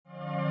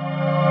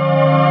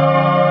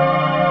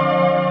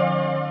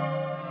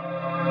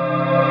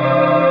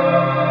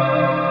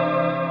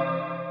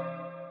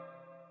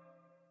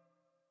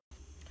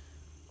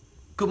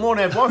Good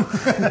morning, everyone.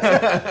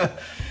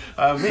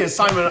 Me and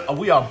Simon,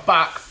 we are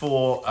back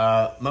for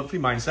Monthly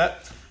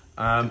Mindset.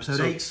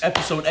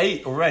 Episode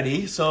 8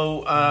 already.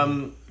 So,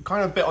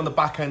 kind of a bit on the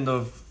back end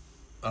of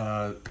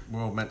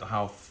World Mental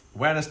Health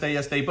Awareness Day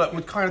yesterday, but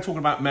we're kind of talking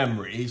about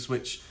memories,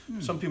 which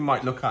some people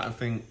might look at and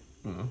think,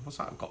 what's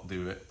that got to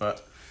do with it?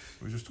 But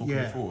we were just talking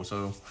before,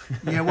 so...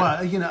 Yeah, well,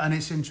 and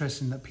it's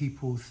interesting that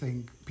people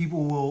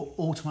will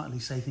automatically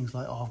say things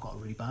like, oh, I've got a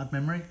really bad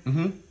memory.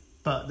 Mm-hmm.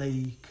 But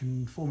they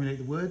can formulate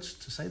the words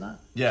to say that.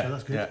 Yeah. So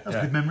that's good. That's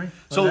a good memory.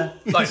 So,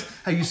 like,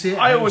 how you see it,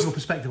 your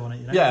perspective on it,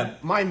 you know? Yeah,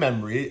 my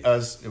memory,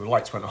 as the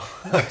lights went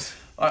off,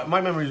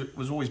 my memory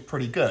was always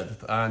pretty good.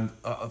 And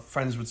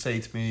friends would say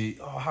to me,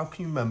 oh, how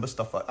can you remember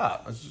stuff like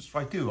that?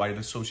 I do. I'd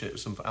associate it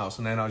with something else.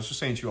 And then I was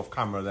just saying to you off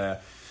camera there,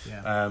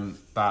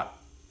 that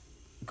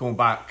going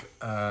back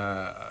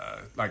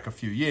like a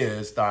few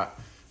years, that,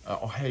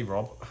 hey,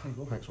 Rob,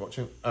 thanks for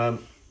watching.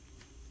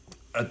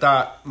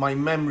 That my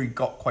memory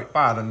got quite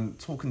bad, and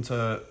if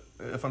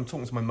I'm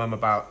talking to my mum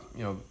about,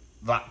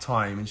 that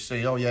time, and she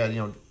say, oh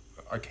yeah,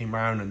 I came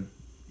round and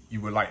you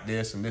were like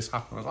this and this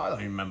happened, I was like, I don't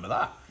even remember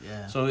that.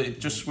 Yeah. So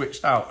it just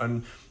switched out,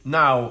 and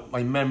now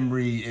my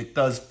memory, it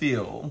does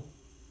feel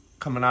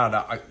coming out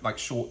of that, like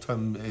short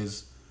term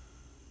is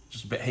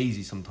just a bit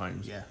hazy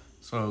sometimes. Yeah.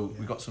 So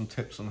we got some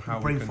tips on how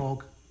brain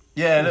fog.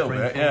 Yeah, a little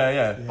bit.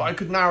 Yeah. But I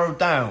could narrow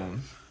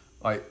down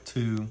like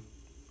to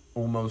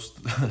almost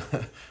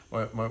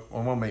my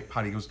one mate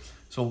Paddy goes,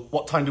 so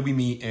what time did we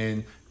meet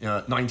in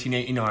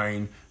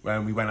 1989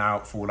 when we went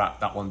out for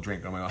that one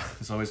drink? I'm like,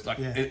 so it's like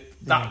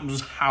that was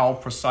how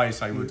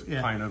precise I would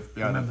kind of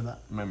remember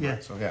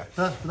it. So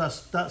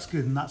that's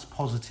good, and that's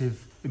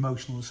positive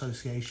emotional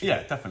association.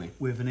 Yeah, definitely.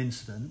 With an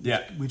incident,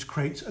 which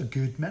creates a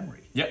good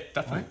memory. Yeah,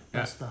 definitely.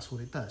 Right? That's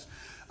what it does.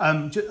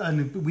 And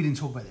we didn't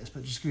talk about this,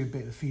 but just give you a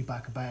bit of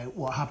feedback about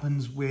what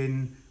happens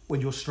when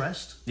you're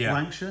stressed or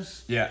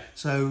anxious. Yeah.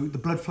 So the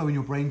blood flow in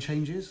your brain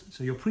changes.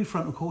 So your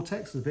prefrontal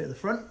cortex is a bit at the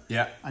front.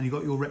 Yeah. And you've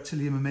got your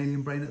reptilian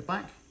mammalian brain at the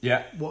back.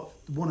 Yeah.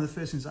 One of the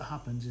first things that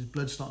happens is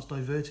blood starts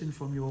diverting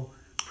from your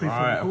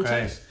prefrontal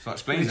cortex. So that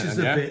explains which is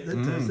the bit that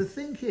does the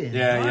thinking.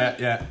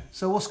 Yeah.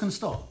 So what's going to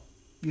stop?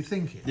 Your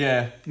thinking.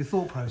 Yeah. Your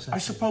thought process. I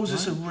suppose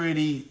it's a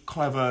really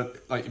clever,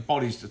 like, your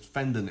body's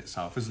defending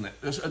itself, isn't it?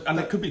 And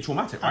it could be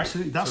traumatic, right?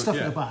 Absolutely. That stuff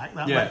at the back,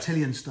 that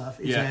reptilian stuff,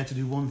 is there to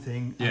do one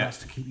thing, and that's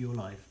to keep you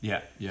alive.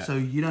 Yeah. So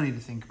you don't need to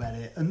think about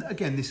it. And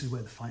again, this is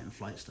where the fight and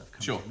flight stuff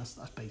comes in.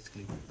 That's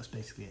basically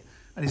it.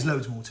 And there's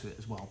loads more to it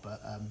as well.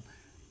 But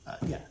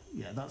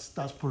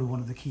that's probably one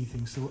of the key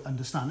things to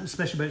understand,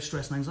 especially about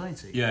stress and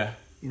anxiety. Yeah.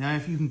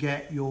 If you can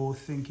get your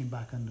thinking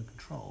back under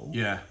control.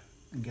 Yeah.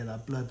 And get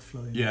that blood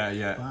flowing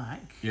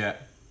back. Yeah.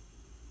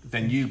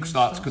 Then you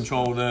start to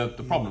control the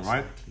problem,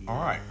 right? Exactly,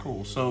 All right,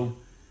 cool. So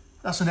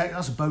that's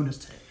a bonus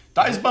tip.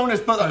 That is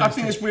bonus, but I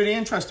think it's really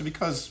interesting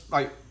because,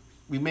 like,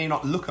 we may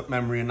not look at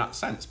memory in that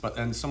sense, but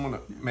then someone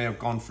that may have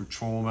gone through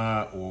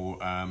trauma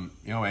or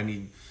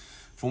any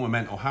form of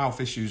mental health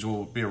issues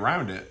or be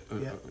around it,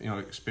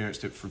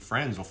 experienced it through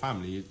friends or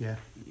family. Yeah.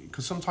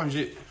 Because sometimes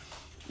have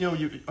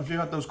you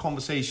had those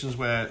conversations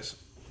where it's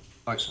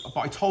like,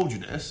 but I told you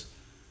this.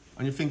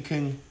 And you're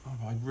thinking, oh,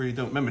 I really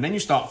don't remember. And then you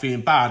start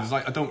feeling bad. It's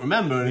like, I don't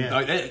remember.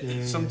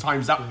 And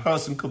sometimes that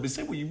person could be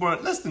saying, well, you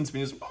weren't listening to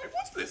me. It's like,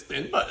 what's this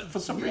thing? But for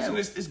some reason,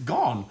 it's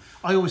gone.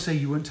 I always say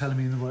you weren't telling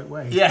me in the right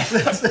way. Yeah.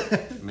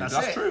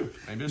 That's true.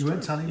 Maybe it's you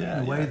weren't telling me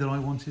in the way that I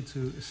wanted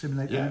to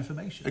assimilate that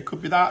information. It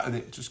could be that, and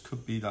it just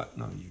could be that,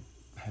 no, your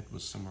head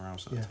was somewhere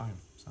else at the time.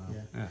 So,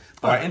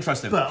 All right,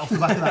 interesting. But off the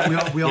back of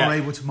that, we are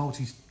able to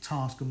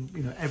multitask,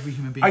 and every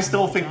human being. I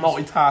still think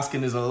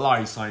multitasking is a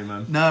lie,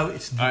 Simon. No,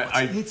 it's not.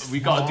 We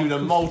got to do the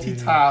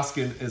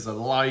multitasking is a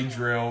lie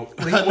drill.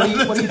 What are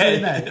you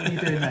doing now?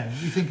 Are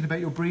you thinking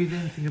about your breathing?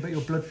 Thinking about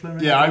your blood flow?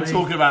 Yeah, I'm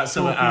talking about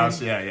something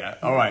else. Yeah.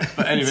 All right,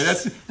 but anyway,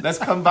 let's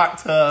come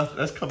back to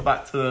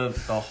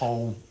the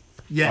whole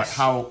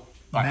how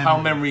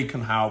memory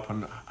can help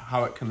and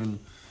how it can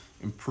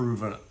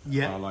improve our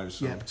lives.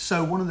 So. Yeah.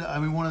 So one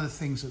of the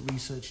things that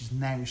research is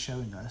now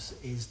showing us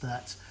is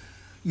that,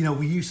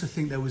 we used to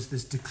think there was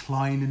this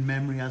decline in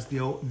memory as the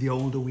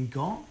older we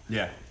got.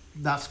 Yeah.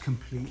 That's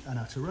complete and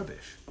utter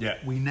rubbish. Yeah.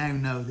 We now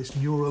know this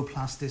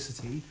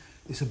neuroplasticity,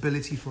 this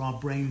ability for our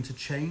brain to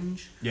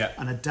change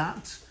and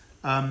adapt,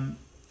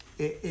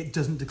 it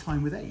doesn't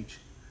decline with age.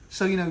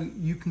 So,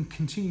 you can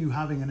continue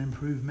having an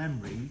improved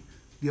memory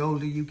the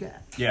older you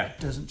get. Yeah. It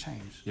doesn't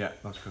change. Yeah,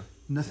 that's good.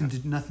 Nothing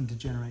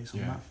degenerates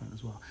on that front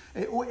as well.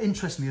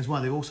 Interestingly as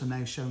well, they've also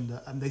now shown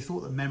that they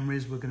thought that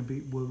memories were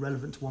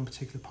relevant to one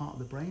particular part of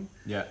the brain.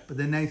 Yeah. But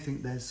they now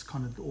think there's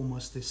kind of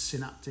almost this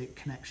synaptic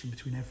connection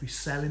between every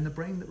cell in the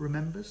brain that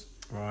remembers.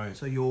 Right.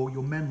 So your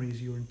memory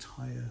is your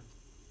entire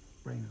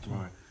brain as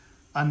well. Right.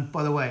 And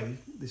by the way,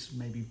 this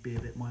may be a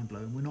bit mind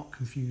blowing.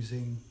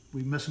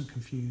 We mustn't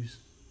confuse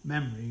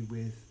memory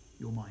with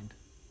your mind.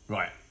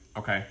 Right.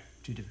 Okay.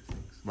 Two different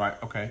things. Right,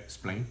 okay,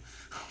 explain.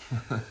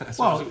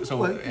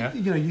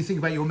 You think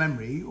about your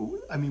memory,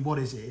 I mean, what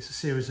is it? It's a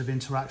series of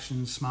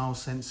interactions,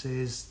 smells,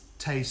 senses,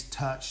 taste,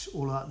 touch,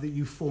 all of that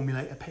you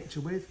formulate a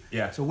picture with.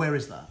 Yeah. So where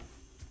is that?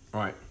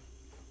 Right.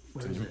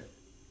 Where is it?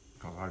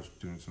 Because I was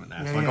doing something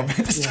there, so I got a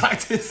bit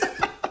distracted.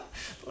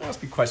 Don't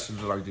ask me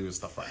questions when I do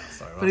stuff like that.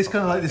 So but it's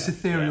kind of like this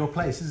ethereal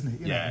place,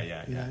 isn't it?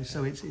 You know?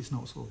 So it's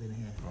not sort of in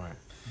here. Right.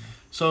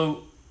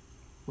 So.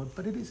 Well,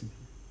 but it isn't.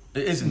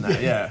 It isn't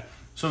there, yeah.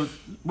 So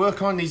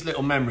work on these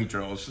little memory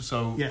drills.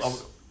 So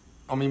yes.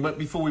 I mean,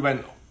 before we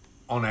went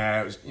on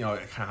air, it was, you know,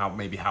 it can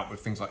help with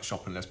things like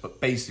shopping lists.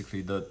 But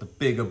basically, the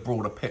bigger,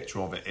 broader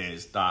picture of it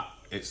is that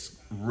it's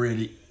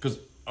really because.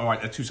 All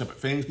right, they're two separate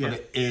things, but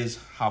it is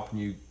helping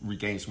you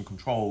regain some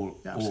control,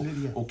 or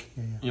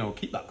you know,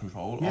 keep that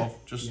control of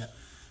just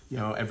you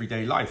know,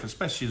 everyday life.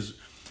 Especially as,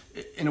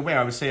 in a way,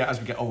 I would say as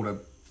we get older,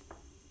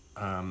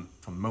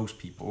 for most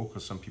people,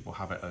 because some people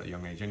have it at a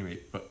young age anyway.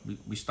 But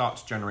we start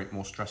to generate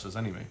more stresses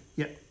anyway.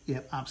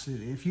 Yeah,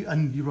 absolutely.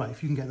 And you're right.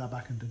 If you can get that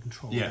back under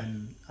control,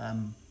 then I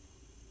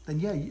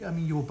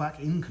mean, you're back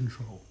in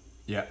control.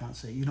 Yeah,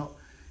 that's it. You're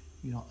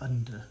not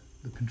under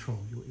the control,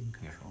 you're in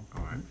control.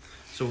 All right.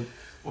 So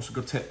what's a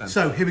good tip then?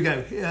 So here we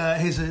go.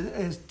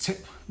 Here's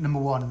tip number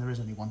 1, and there is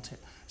only one tip.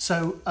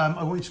 So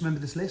I want you to remember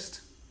this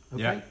list.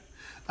 Okay.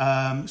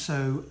 Yeah.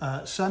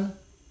 Sun,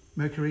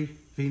 Mercury,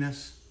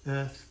 Venus,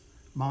 Earth,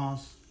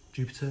 Mars,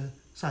 Jupiter,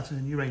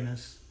 Saturn,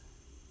 Uranus,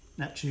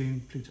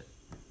 Neptune, Pluto.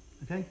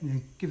 Okay.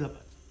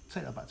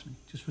 Take that back to me.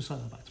 Just recite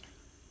that back to me.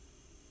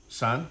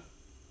 Sun.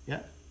 Yeah.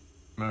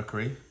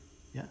 Mercury.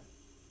 Yeah.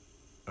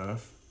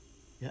 Earth.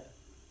 Yeah.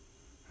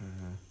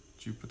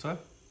 Jupiter.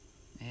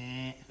 All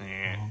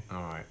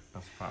right,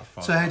 that's about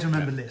far. So how do you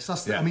remember lists?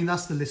 That's I mean,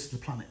 that's the list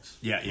of the planets.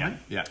 Yeah.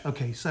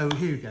 Okay, so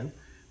here we go. I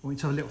want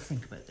you to have a little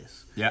think about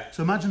this. Yeah.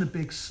 So imagine a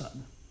big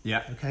sun.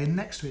 Yeah. Okay, and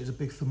next to it is a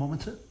big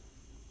thermometer.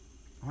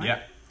 Right?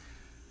 Yeah.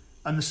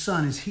 And the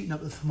sun is heating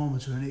up the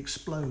thermometer and it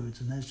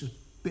explodes, and there's just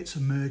bits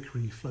of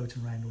mercury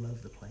floating around all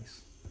over the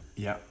place.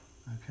 Yeah.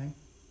 Okay.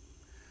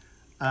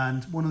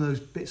 And one of those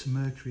bits of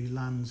mercury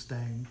lands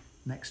down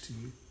next to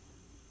you.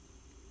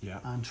 Yeah.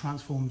 And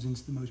transforms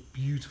into the most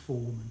beautiful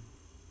woman,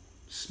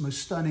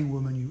 most stunning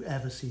woman you've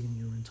ever seen in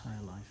your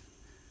entire life.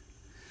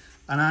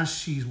 And as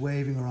she's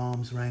waving her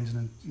arms around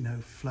and, you know,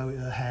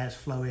 her hair's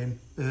flowing,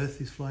 earth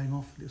is flying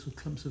off, little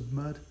clumps of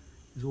mud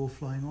is all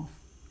flying off,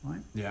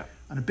 right? Yeah.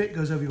 And a bit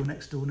goes over your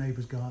next door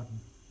neighbour's garden.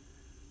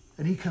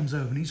 And he comes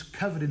over and he's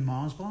covered in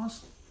Mars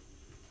bars.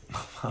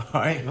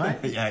 Right?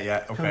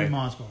 Yeah, okay. Covered in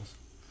Mars bars.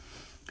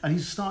 And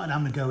he's starting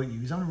having a go at you.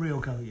 He's having a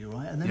real go at you,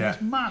 right? And then this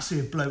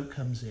massive bloke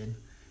comes in,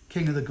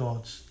 king of the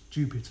gods,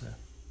 Jupiter,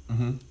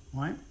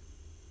 right?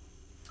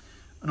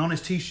 And on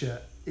his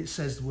T-shirt, it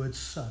says the word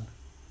sun.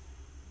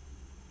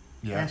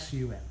 Yeah.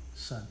 S-U-N,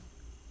 sun.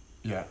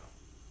 Yeah.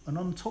 And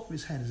on the top of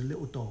his head is a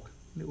little dog,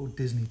 little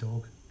Disney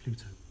dog,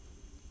 Pluto.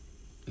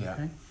 Yeah.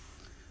 Okay.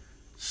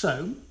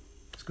 So,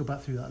 let's go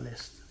back through that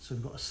list. So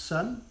we've got a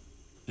sun.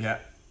 Yeah.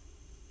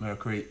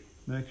 Mercury.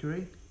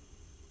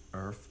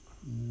 Earth.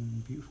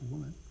 Beautiful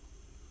woman.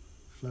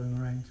 Flowing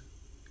around.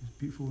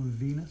 Beautiful woman,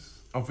 Venus.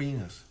 Oh,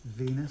 Venus.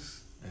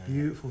 Yeah.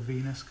 Beautiful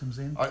Venus comes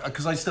in.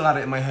 Because I still had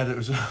it in my head. It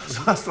was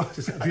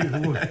just a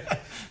beautiful woman.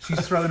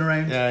 She's throwing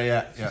around.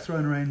 She's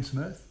throwing around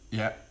some Earth.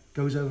 Yeah.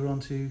 Goes over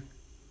onto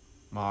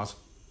Mars.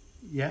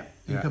 Yeah.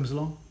 Who comes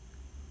along?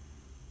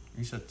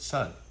 You said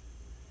sun.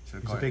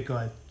 He's a big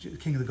guy.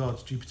 King of the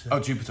gods, Jupiter. Oh,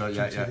 Jupiter.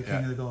 The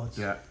king of the gods.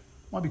 Yeah.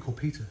 Might be called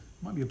Peter.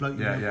 Might be a bloke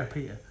called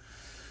Peter.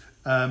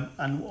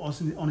 And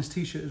on his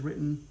T-shirt is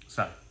written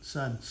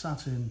Sun,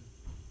 Saturn,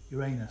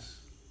 Uranus,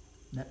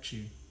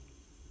 Neptune.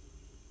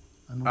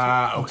 And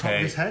on top of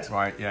his head,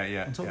 right?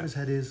 Yeah. On top of his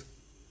head is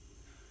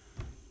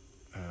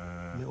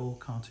little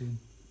cartoon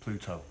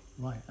Pluto.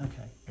 Right.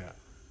 Okay. Yeah.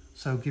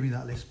 So give me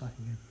that list back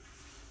again.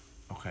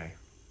 Okay.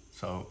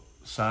 So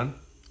Sun.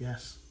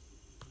 Yes.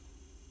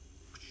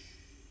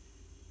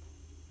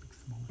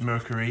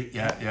 Mercury.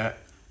 Yeah.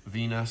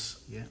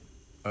 Venus. Yeah.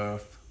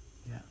 Earth.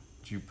 Yeah.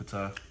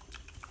 Jupiter.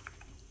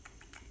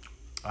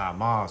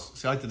 Mars.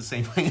 See, I did the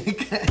same thing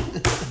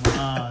again.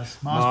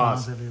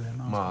 Mars everywhere.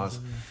 Mars.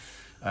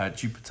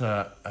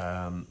 Jupiter,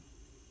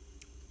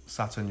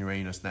 Saturn,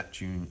 Uranus,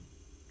 Neptune,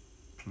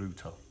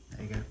 Pluto.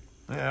 There you go.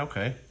 Yeah,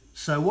 okay.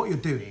 So what you're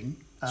doing...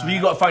 so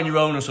you've got to find your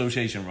own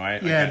association,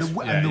 right? Yeah, the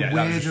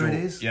weirder it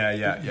is.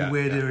 The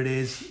weirder it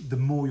is, the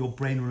more your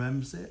brain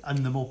remembers it,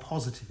 and the more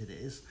positive it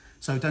is.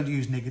 So don't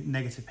use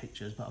negative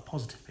pictures, but a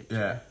positive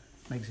picture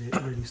makes it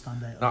really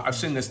stand out. Now, I've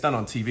seen this done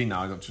on TV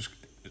now.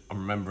 I'm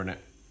remembering it.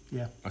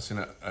 Yeah. I've seen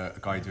a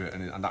guy do it,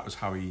 and that was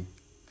how he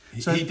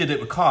did it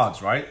with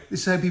cards, right?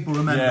 This is how people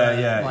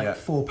remember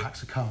 4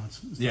 packs of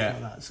cards and stuff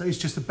like that. So it's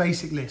just a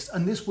basic list.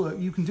 And this work,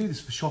 you can do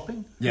this for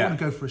shopping. You want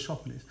to go for a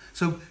shopping list.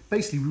 So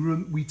basically,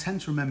 we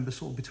tend to remember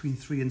sort of between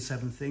 3 and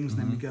 7 things,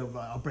 and then we go,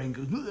 right, our brain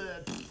goes, don't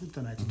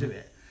know how to do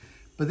it.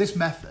 But this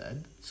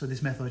method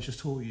I just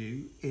taught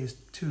you, is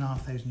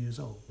 2,500 years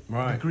old.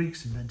 Right. The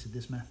Greeks invented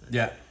this method.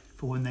 Yeah.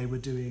 For when they were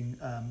doing,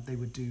 they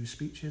would do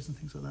speeches and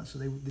things like that. So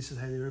this is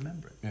how they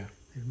remember it. Yeah.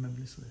 They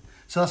remember this.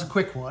 So that's a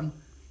quick one.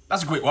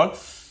 That's a quick one.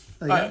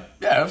 Yeah,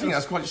 I think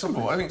that's quite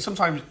simple. I think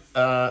sometimes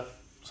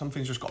some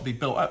things just got to be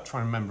built up. Try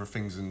and remember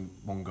things in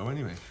one go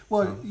anyway.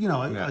 Well, so, you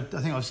know, I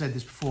think I've said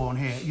this before on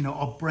here. You know,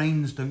 our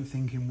brains don't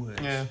think in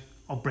words. Yeah.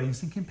 Our brains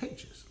think in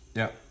pictures.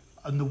 Yeah.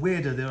 And the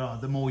weirder they are,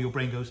 the more your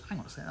brain goes, hang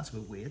on a second, that's a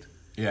bit weird.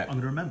 Yeah. I'm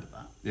going to remember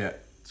that. Yeah.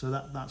 So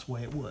that's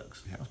why it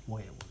works. Yeah. That's why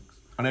it works.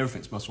 And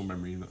everything's muscle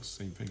memory, and that's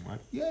the same thing, right?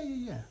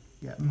 Yeah.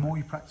 The more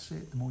you practice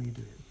it, the more you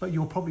do it. But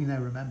you'll probably now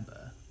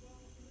remember,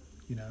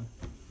 you know,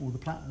 all the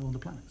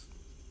planets.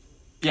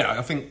 Yeah,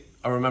 I think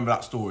I remember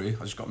that story.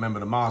 I just got to remember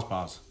the Mars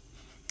bars.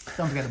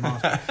 Don't forget the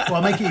Mars bars. Well,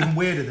 I'll make it even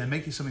weirder then.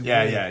 Make it something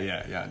weird.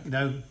 Yeah. You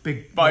know,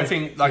 big... But red, I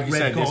think, like you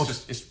said, God.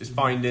 it's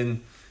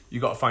finding...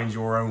 You got to find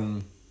your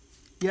own...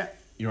 Yeah.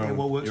 Your own,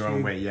 what works your for own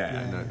you. way,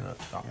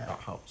 that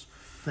helps.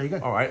 There you go.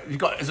 All right.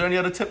 Is there any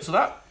other tips of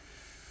that?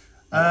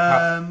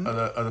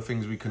 Other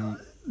things we can...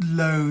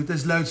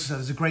 There's loads of stuff.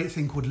 There's a great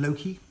thing called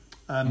Loki,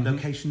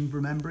 location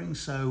remembering.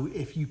 So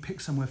if you pick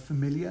somewhere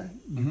familiar,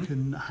 you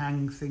can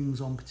hang things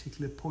on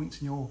particular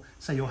points in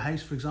your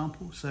house, for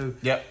example. So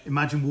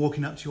imagine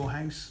walking up to your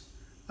house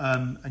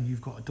and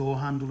you've got a door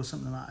handle or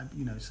something like that.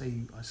 You know, say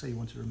you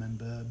want to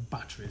remember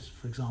batteries,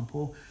 for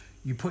example.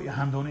 You put your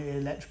hand on it,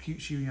 it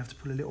electrocutes you, and you have to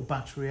pull a little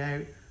battery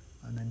out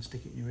and then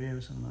stick it in your ear or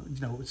something like that. You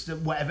know, it's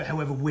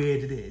however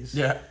weird it is.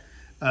 Yeah.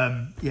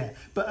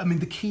 But I mean,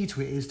 the key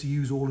to it is to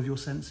use all of your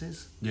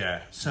senses.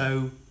 Yeah.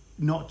 So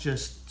not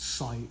just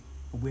sight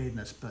or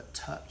weirdness, but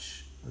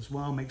touch as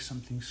well. Make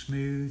something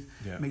smooth.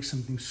 Yeah. Make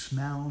something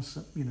smell.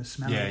 You know,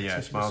 smell. Yeah.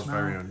 It smells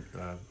very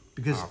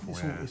because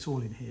powerful, it's all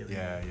in here.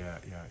 Yeah.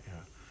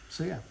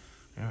 So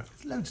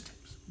it's loads of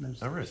tips.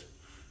 There is.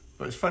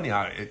 But it's funny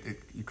how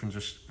you can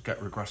just get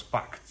regressed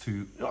back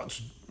to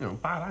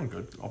bad and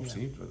good,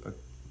 obviously,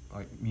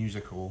 like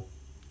music or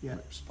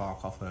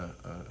spark off a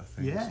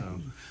thing. Yeah.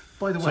 So.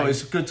 By the way, so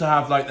it's good to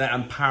have like that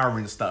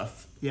empowering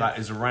stuff that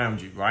is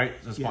around you, right?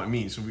 That's what I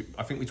mean. So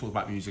I think we talked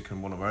about music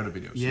in one of our other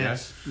videos.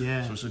 Yes.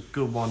 Yeah. So it's a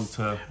good one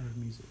to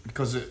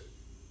because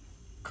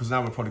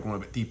now we're probably going a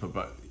bit deeper,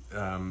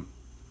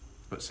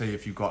 but say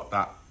if you got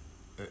that,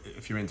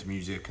 if you're into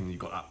music and you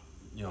got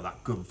that,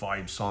 that good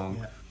vibe song.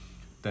 Yeah.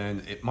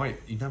 Then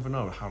you never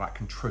know how that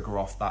can trigger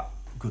off that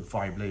good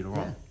vibe later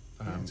on.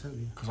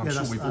 Totally. Because I'm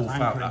sure we've all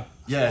felt that.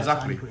 Yeah,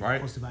 exactly, right?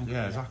 Positive anchoring.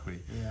 Yeah, exactly.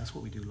 Yeah, that's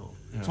what we do a lot of.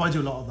 Yeah. So I do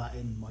a lot of that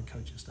in my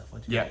coaching stuff. I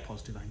do a lot of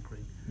positive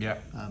anchoring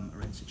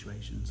around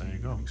situations and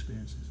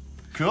experiences.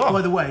 Cool.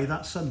 By the way,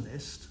 that sun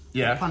list,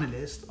 planet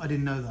list, I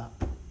didn't know that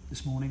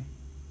this morning.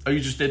 Oh,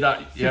 you just did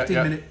that? 15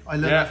 minutes. I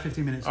learned that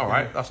 15 minutes ago. All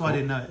right, that's so cool. I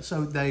didn't know it.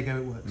 So there you go,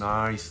 it works.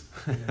 Nice.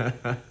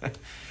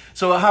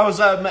 So how's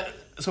that...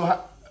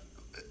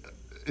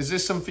 Is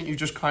this something you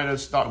just kind of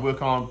started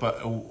working on,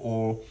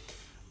 or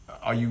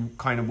are you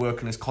kind of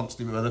working this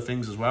constantly with other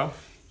things as well?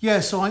 Yeah,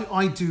 so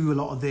I do a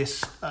lot of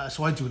this.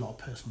 So I do a lot of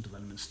personal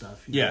development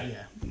stuff. You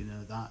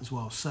know that as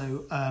well.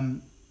 So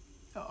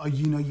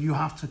you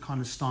have to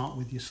kind of start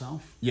with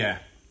yourself. Yeah.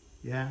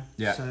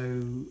 So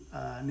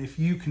and if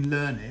you can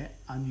learn it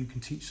and you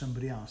can teach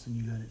somebody else, then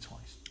you learn it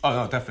twice. Oh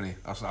no, definitely.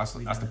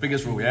 That's the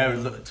biggest rule.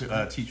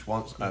 Yeah, teach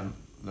once and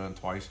learn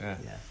twice.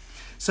 Yeah.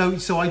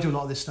 So I do a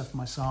lot of this stuff for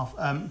myself,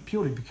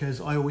 purely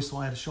because I always thought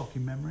I had a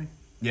shocking memory.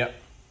 Yeah.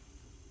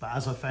 But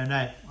as I found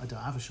out, I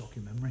don't have a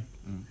shocking memory.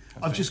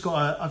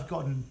 I've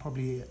gotten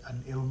probably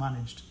an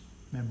ill-managed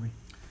memory.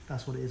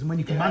 That's what it is. And when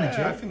you can manage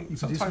it, I think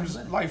sometimes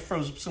life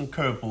throws some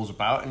curveballs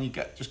about, and you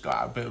just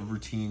got a bit of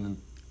routine, and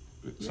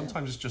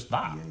sometimes it's just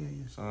that.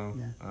 So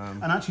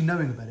and actually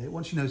knowing about it,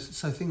 once you know,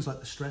 so things like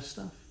the stress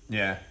stuff.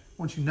 Yeah.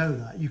 Once you know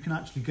that, you can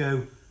actually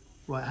go,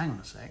 right, hang on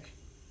a sec.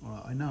 All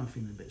right, I know I'm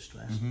feeling a bit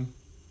stressed. Mm-hmm.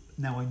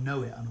 Now I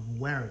know it and I'm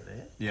aware of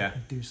it. I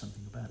can do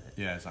something about it.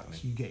 Yeah, exactly.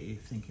 So you get your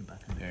thinking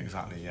back.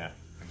 Exactly.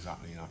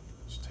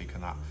 Just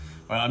taking that.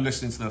 Well, I'm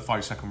listening to the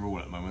 5-second rule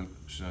at the moment,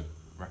 which is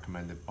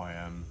recommended by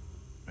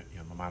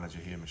my manager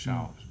here,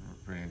 Michelle.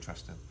 It's really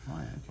interesting.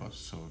 Right, okay.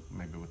 So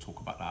maybe we'll talk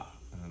about that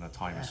another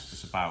time. Yes.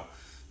 It's about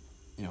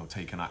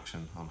taking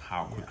action on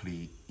how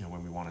quickly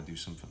when we want to do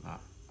something that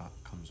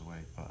comes away.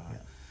 But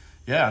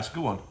that's a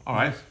good one. All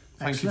right.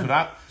 Thank you for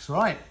that. That's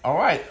right. All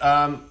right.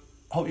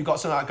 Hope you got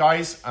some of that,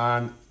 guys,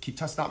 and keep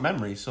testing that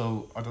memory.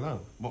 So I don't know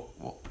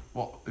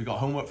what you got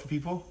homework for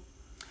people.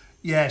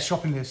 Yeah,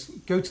 shopping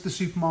list. Go to the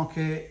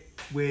supermarket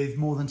with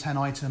more than 10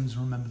 items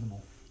and remember them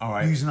all. All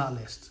right. Using that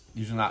list.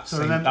 Using that so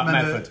remember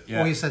method. Yeah.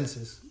 All your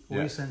senses.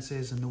 Your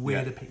senses, and the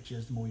weirder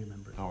pictures, the more you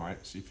remember it. All right.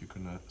 See if you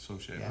can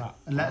associate with that.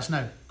 And let us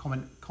know.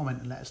 Comment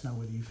and let us know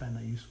whether you found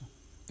that useful.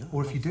 Yeah,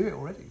 or if you do it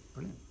already.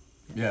 Brilliant.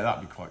 Yeah,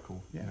 that'd be quite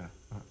cool. Yeah.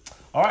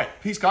 All right.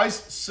 Peace, guys.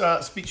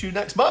 Speak to you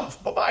next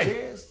month. Bye-bye.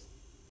 Cheers.